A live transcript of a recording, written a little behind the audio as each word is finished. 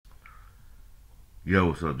Yo,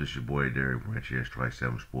 what's up? This your boy Derek Branch here,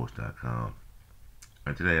 Strike7Sports.com.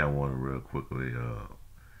 And today I want to real quickly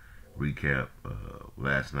recap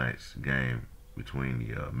last night's game between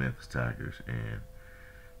the Memphis Tigers and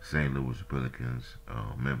St. Louis Billikens.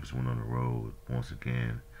 Memphis went on the road once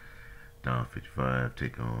again, down 55, to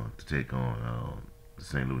take on the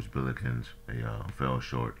St. Louis Billikens. They fell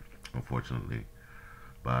short, unfortunately,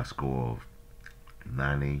 by a score of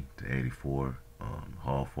 90 to 84.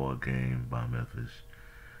 Hard-fought game by Memphis.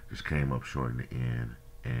 Just came up short in the end.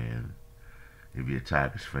 And if you're a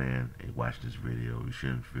Tigers fan and watch this video, you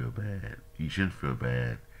shouldn't feel bad. You shouldn't feel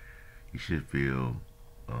bad. You should feel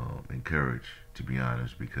encouraged, to be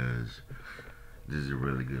honest, because this is a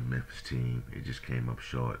really good Memphis team. It just came up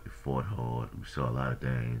short. It fought hard. We saw a lot of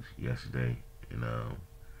things yesterday in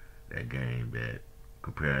that game that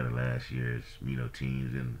compared to last year's,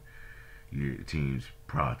 teams and teams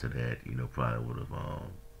prior to that, probably would have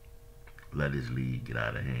let this league get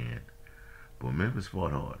out of hand. But Memphis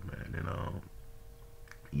fought hard, man, and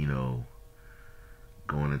you know,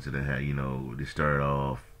 going into the they started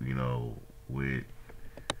off, with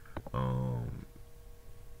um,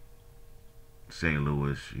 St.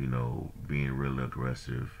 Louis, being really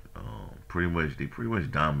aggressive. They pretty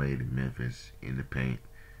much dominated Memphis in the paint.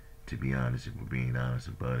 To be honest, if we're being honest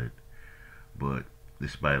about it, but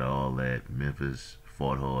despite all that, Memphis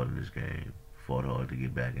fought hard in this game. Fought hard to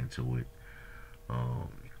get back into it. Um,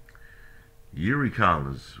 Yuri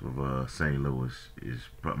Collins of St. Louis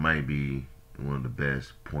might be one of the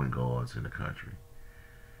best point guards in the country.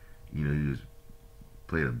 He was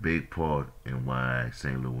played a big part in why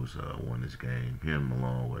St. Louis won this game. Him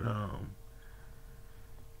along with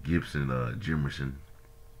Gibson Jimerson.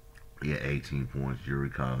 He had 18 points. Yuri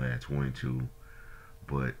Collins had 22.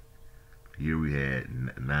 But Yuri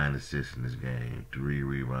had 9 assists in this game, 3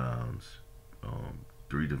 rebounds, um,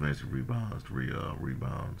 3 defensive rebounds, 3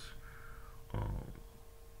 rebounds, um,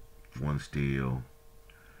 1 steal,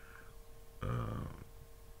 uh,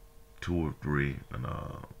 2 of 3, and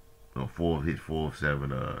no, hit 4 of 7,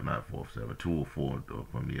 not 4 of 7, 2 of 4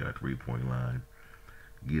 from the 3 point line.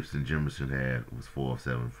 Gibson Jimerson was 4 of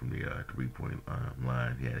 7 from the 3 point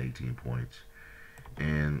line. He had 18 points,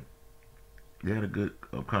 and they had a good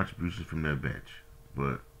contribution from their bench,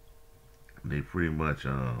 but they pretty much,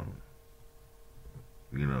 you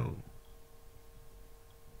know,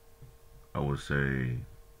 I would say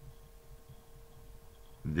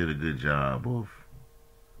did a good job of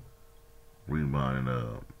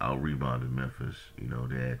out rebounding Memphis.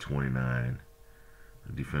 They had 29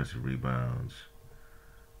 defensive rebounds.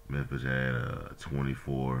 Memphis had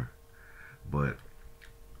 24, but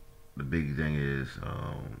the big thing is,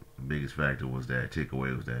 the biggest factor was that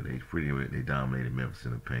takeaway was that they dominated Memphis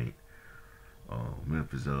in the paint.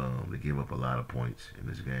 Memphis they gave up a lot of points in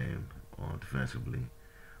this game defensively,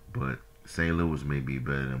 but St. Louis may be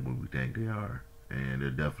better than what we think they are, and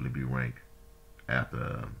they'll definitely be ranked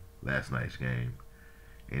after last night's game.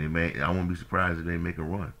 And I won't be surprised if they make a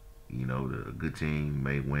run. The good team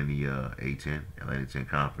may win the A10 Atlantic 10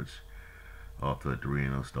 Conference off to a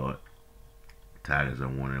 3-0 start. Tigers are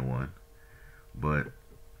 1-1, but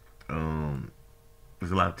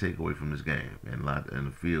there's a lot to take away from this game, and a lot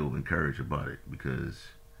and feel encouraged about it because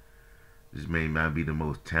this may not be the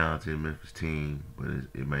most talented Memphis team, but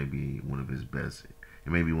it may be one of his best.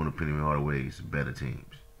 It may be one of Penny Hardaway's better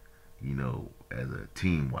teams. As a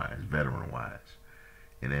team wise, veteran wise,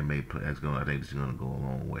 and that may play. That's going. I think this is going to go a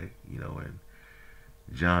long way. And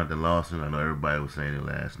Jonathan Lawson. I know everybody was saying it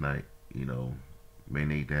last night. May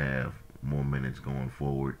need to have more minutes going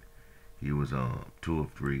forward. He was 2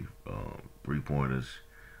 of 3, 3 pointers.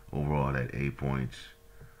 Overall, had 8 points.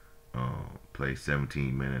 Played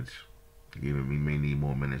 17 minutes. Even we may need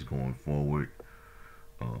more minutes going forward.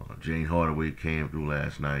 Jane Hardaway came through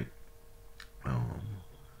last night. Um,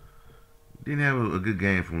 didn't have a good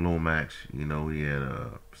game from Lomax. He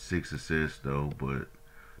had 6 assists though, but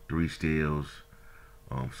 3 steals.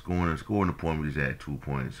 Scoring the point, we just had 2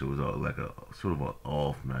 points. So it was like a sort of an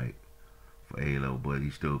off night for Alo, but he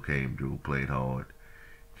still came through, played hard.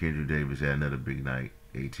 Kendrick Davis had another big night,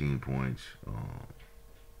 18 points,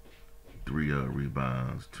 3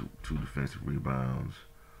 rebounds, two defensive rebounds,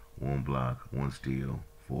 1 block, 1 steal,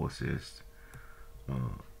 4 assists.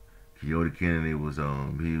 Uh, Keota Kennedy was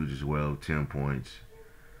huge as well, 10 points.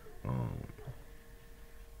 Um,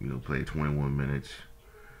 played 21 minutes.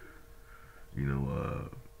 You know,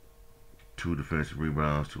 2 defensive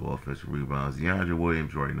rebounds, 2 offensive rebounds. DeAndre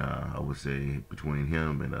Williams right now, I would say between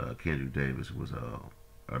him and Kendrick Davis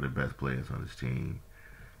are the best players on this team.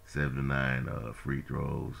 7 to 9 free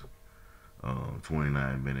throws,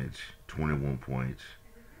 29 minutes, 21 points.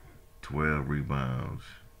 12 rebounds,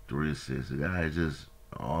 3 assists. The guy is just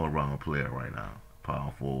an all-around player right now.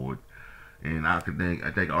 Power forward. And I think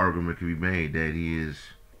an argument can be made that he is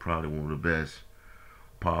probably one of the best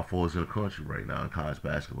power forwards in the country right now in college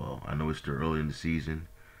basketball. I know it's still early in the season,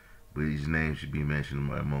 but his name should be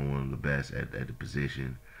mentioned among one of the best at the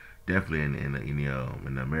position. Definitely in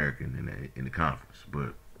the American in the conference.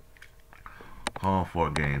 But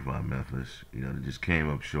hard-fought games by Memphis. They just came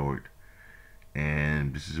up short.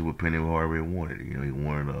 And this is what Penny Hardaway wanted. He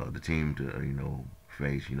wanted the team to,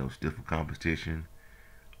 face, stiffer competition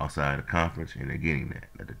outside the conference, and they're getting that.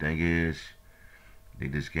 But the thing is, they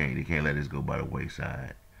can't let this go by the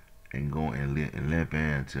wayside and go and limp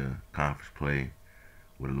into conference play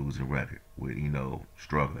with a losing record, with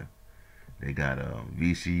struggling. They got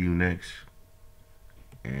VCU next,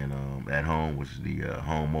 and at home, which is the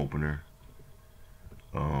home opener.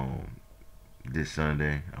 This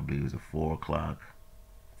Sunday, I believe it's a 4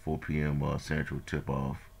 p.m. Central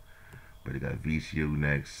tip-off. But they got VCU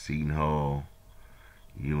next, Seton Hall,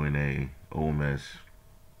 UNA, Ole Miss,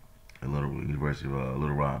 University of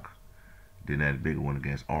Little Rock. Then that big one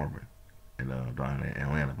against Auburn, and down in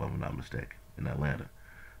Atlanta, if I'm not mistaken, in Atlanta.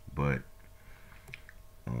 But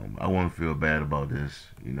I won't feel bad about this.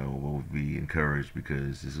 We'll be encouraged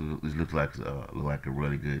because this looks like a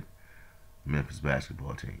really good Memphis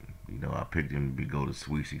basketball team. I picked them to go to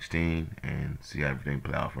Sweet 16 and see how everything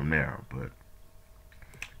play out from there. But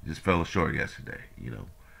just fell short yesterday.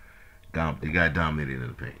 They got dominated in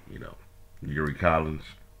the paint. Yuri Collins,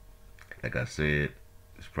 like I said,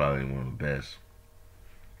 is probably one of the best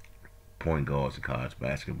point guards in college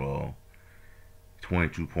basketball.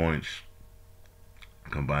 22 points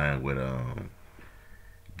combined with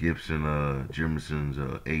Gibson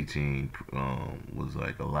Jimerson's 18 was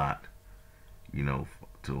like a lot. They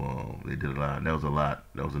did a lot. That was a lot.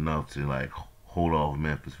 That was enough to hold off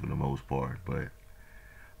Memphis for the most part. But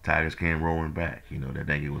Tigers came roaring back. That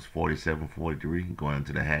thing it was 47-43 going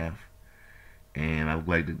into the half, and I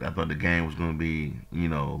thought the game was going to be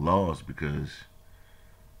lost because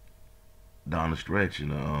down the stretch in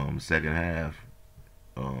the second half,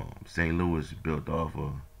 St. Louis built up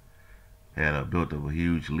a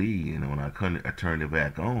huge lead, and when I turned it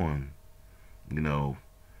back on,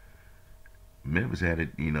 Memphis had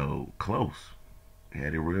it, close.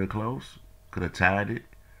 Had it real close. Could have tied it.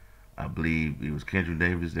 I believe it was Kendrick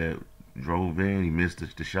Davis that drove in. He missed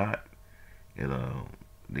the shot. And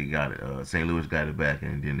they got it. St. Louis got it back,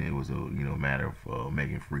 and then it was a matter of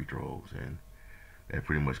making free throws, and that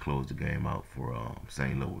pretty much closed the game out for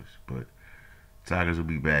St. Louis. But Tigers will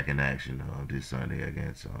be back in action this Sunday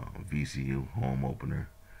against VCU, home opener,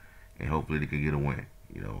 and hopefully they can get a win.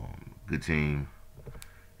 Good team.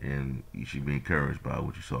 And you should be encouraged by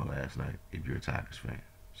what you saw last night if you're a Tigers fan.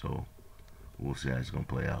 So we'll see how it's going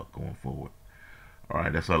to play out going forward. All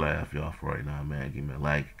right, that's all I have for y'all for right now, man. Give me a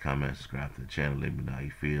like, comment, subscribe to the channel. Let me know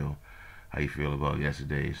how you feel about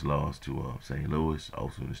yesterday's loss to St. Louis.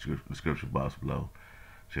 Also in the description box below.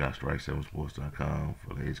 Check out strike7sports.com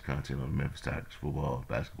for the latest content on the Memphis Tigers football,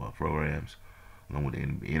 basketball programs, along with the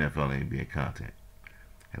NFL and NBA content.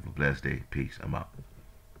 Have a blessed day. Peace. I'm out.